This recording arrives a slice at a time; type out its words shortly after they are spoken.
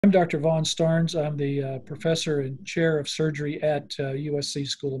I'm Dr. Vaughn Starnes. I'm the professor and chair of surgery at USC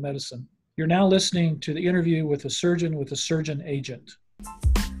School of Medicine. You're now listening to the interview with a surgeon agent.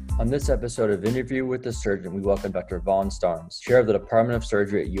 On this episode of Interview with the Surgeon, we welcome Dr. Vaughn Starnes, Chair of the Department of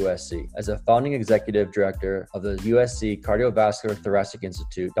Surgery at USC. As a founding executive director of the USC Cardiovascular Thoracic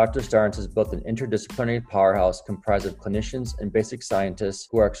Institute, Dr. Starnes has built an interdisciplinary powerhouse comprised of clinicians and basic scientists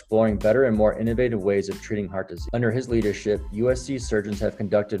who are exploring better and more innovative ways of treating heart disease. Under his leadership, USC surgeons have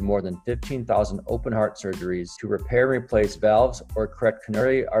conducted more than 15,000 open heart surgeries to repair and replace valves or correct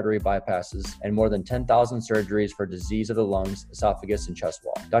coronary artery bypasses, and more than 10,000 surgeries for disease of the lungs, esophagus, and chest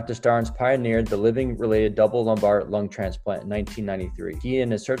wall. Dr. Starnes pioneered the living-related double lumbar lung transplant in 1993. He and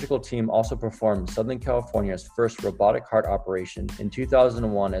his surgical team also performed Southern California's first robotic heart operation in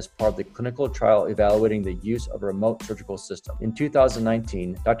 2001 as part of the clinical trial evaluating the use of a remote surgical system. In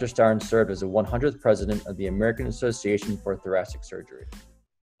 2019, Dr. Starnes served as the 100th president of the American Association for Thoracic Surgery.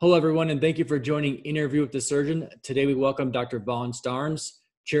 Hello, everyone, and thank you for joining Interview with the Surgeon. Today, we welcome Dr. Vaughn Starnes,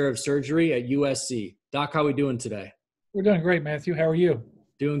 Chair of Surgery at USC. Doc, how are we doing today? We're doing great, Matthew. How are you?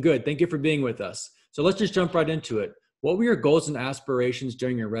 Doing good. Thank you for being with us. So let's just jump right into it. What were your goals and aspirations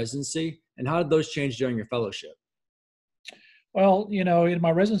during your residency, and how did those change during your fellowship? Well, in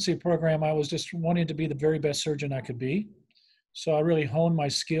my residency program, I was just wanting to be the very best surgeon I could be. So I really honed my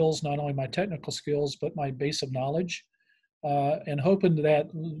skills, not only my technical skills, but my base of knowledge, and hoping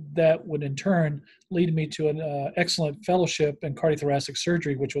that would in turn lead me to an excellent fellowship in cardiothoracic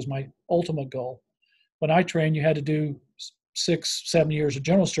surgery, which was my ultimate goal. When I trained, you had to do 6-7 years of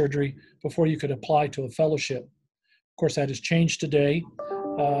general surgery before you could apply to a fellowship. Of course, that has changed today.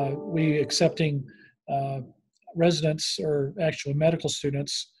 We accepting residents, or actually medical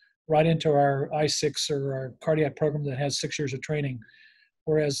students, right into our I6 or our cardiac program that has 6 years of training,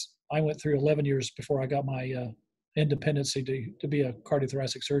 whereas I went through 11 years before I got my independency to be a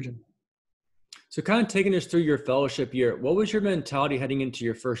cardiothoracic surgeon. So kind of taking us through your fellowship year, what was your mentality heading into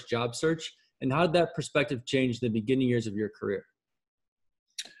your first job search? And how did that perspective change the beginning years of your career?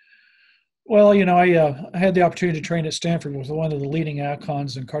 Well, I had the opportunity to train at Stanford with one of the leading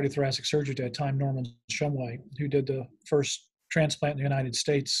icons in cardiothoracic surgery at that time, Norman Shumway, who did the first transplant in the United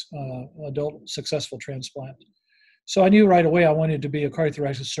States, adult successful transplant. So I knew right away I wanted to be a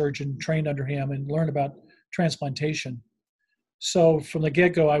cardiothoracic surgeon, trained under him, and learn about transplantation. So from the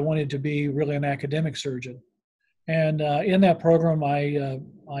get-go, I wanted to be really an academic surgeon. And in that program, I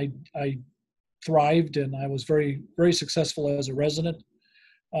thrived, and I was very, very successful as a resident,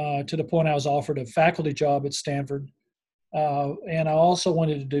 to the point I was offered a faculty job at Stanford. And I also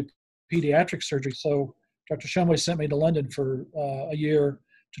wanted to do pediatric surgery. So Dr. Shumway sent me to London for a year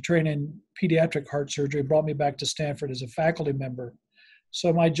to train in pediatric heart surgery, and brought me back to Stanford as a faculty member.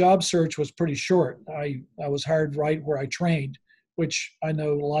 So my job search was pretty short. I was hired right where I trained, which I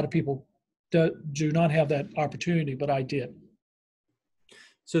know a lot of people do not have that opportunity, but I did.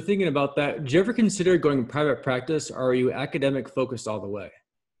 So thinking about that, did you ever consider going private practice, or are you academic focused all the way?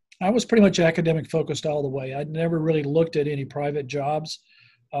 I was pretty much academic focused all the way. I'd never really looked at any private jobs.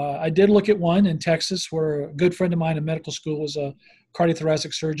 I did look at one in Texas, where a good friend of mine in medical school was a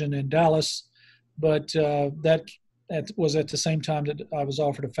cardiothoracic surgeon in Dallas, but that was at the same time that I was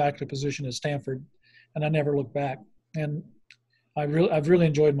offered a faculty position at Stanford, and I never looked back. And I've really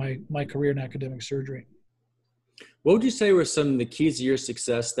enjoyed my career in academic surgery. What would you say were some of the keys to your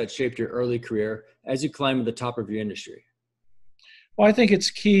success that shaped your early career as you climbed to the top of your industry? Well, I think it's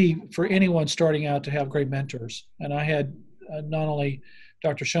key for anyone starting out to have great mentors. And I had not only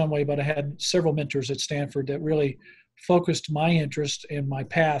Dr. Shumway, but I had several mentors at Stanford that really focused my interest in my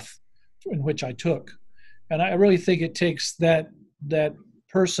path in which I took. And I really think it takes that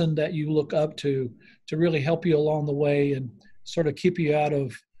person that you look up to really help you along the way and sort of keep you out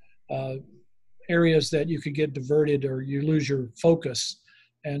of areas that you could get diverted or you lose your focus.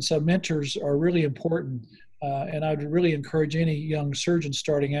 And so mentors are really important. And I would really encourage any young surgeon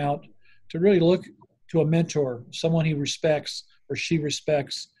starting out to really look to a mentor, someone he respects or she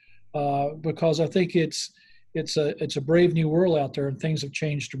respects, because I think it's a brave new world out there, and things have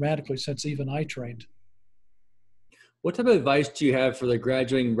changed dramatically since even I trained. What type of advice do you have for the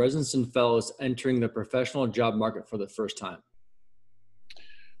graduating residents and fellows entering the professional job market for the first time?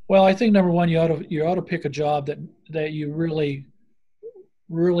 Well, I think number one, you ought to pick a job that you really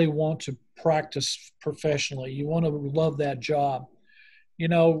want to practice professionally. You want to love that job.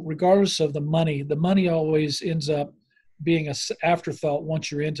 Regardless of the money always ends up being an afterthought once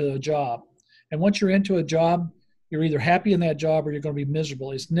you're into a job. And once you're into a job, you're either happy in that job or you're going to be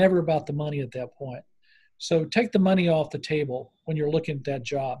miserable. It's never about the money at that point. So take the money off the table when you're looking at that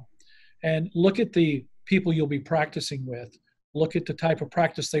job, and look at the people you'll be practicing with. Look at the type of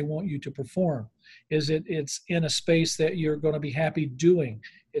practice they want you to perform. It's in a space that you're going to be happy doing.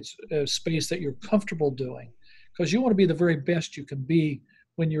 It's a space that you're comfortable doing, because you want to be the very best you can be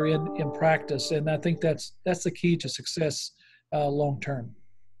when you're in practice. And I think that's the key to success long term.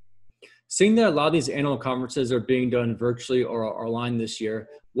 Seeing that a lot of these annual conferences are being done virtually or online this year,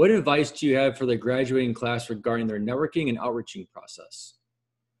 what advice do you have for the graduating class regarding their networking and outreaching process?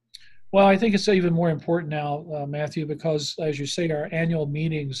 Well, I think it's even more important now, Matthew, because as you say, our annual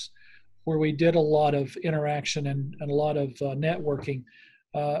meetings where we did a lot of interaction and a lot of networking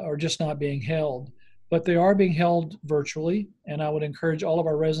are just not being held. But they are being held virtually, and I would encourage all of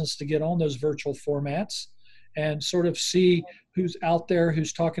our residents to get on those virtual formats and sort of see who's out there,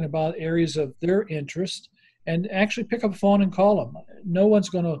 who's talking about areas of their interest, and actually pick up the phone and call them. No one's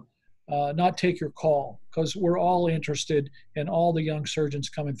going to not take your call, because we're all interested in all the young surgeons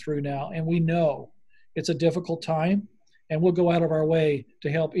coming through now. And we know it's a difficult time, and we'll go out of our way to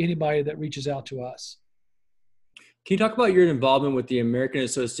help anybody that reaches out to us. Can you talk about your involvement with the American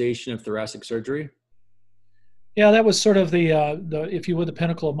Association of Thoracic Surgery? Yeah, that was sort of the if you would, the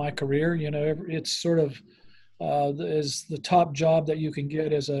pinnacle of my career. You know, it's sort of is the top job that you can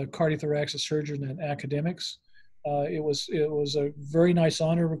get as a cardiothoracic surgeon in academics. It was a very nice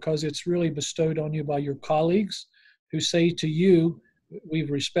honor, because it's really bestowed on you by your colleagues who say to you,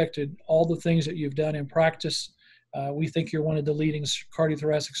 we've respected all the things that you've done in practice. We think you're one of the leading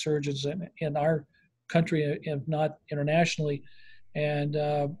cardiothoracic surgeons in our country, if not internationally.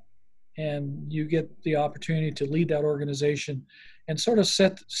 And you get the opportunity to lead that organization and sort of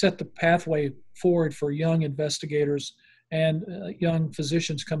set the pathway forward for young investigators and young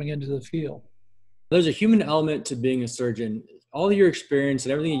physicians coming into the field. There's a human element to being a surgeon. All your experience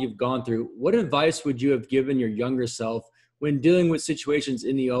and everything you've gone through, what advice would you have given your younger self when dealing with situations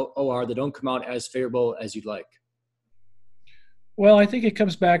in the OR that don't come out as favorable as you'd like? Well, I think it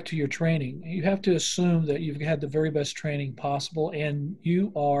comes back to your training. You have to assume that you've had the very best training possible, and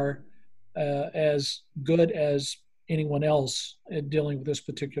you are as good as anyone else in dealing with this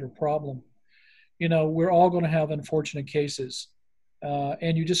particular problem. You know, we're all going to have unfortunate cases,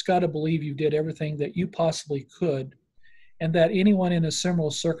 and you just got to believe you did everything that you possibly could, and that anyone in a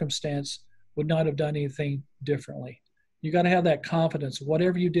similar circumstance would not have done anything differently. You got to have that confidence.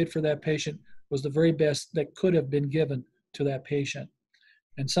 Whatever you did for that patient was the very best that could have been given to that patient.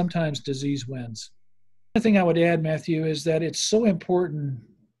 And sometimes disease wins. The thing I would add, Matthew, is that it's so important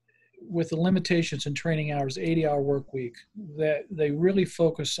with the limitations in training hours, 80-hour work week, that they really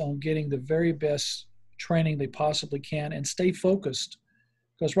focus on getting the very best training they possibly can and stay focused.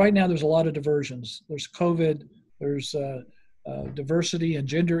 Because right now there's a lot of diversions. There's COVID, there's diversity and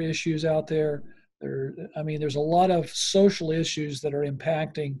gender issues out there. There's a lot of social issues that are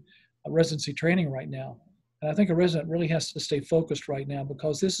impacting residency training right now. And I think a resident really has to stay focused right now,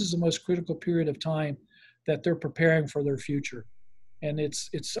 because this is the most critical period of time that they're preparing for their future. And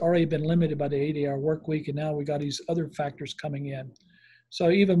it's already been limited by the 80-hour work week, and now we got these other factors coming in.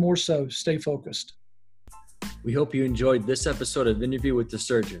 So even more so, stay focused. We hope you enjoyed this episode of Interview with the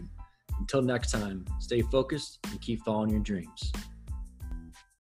Surgeon. Until next time, stay focused and keep following your dreams.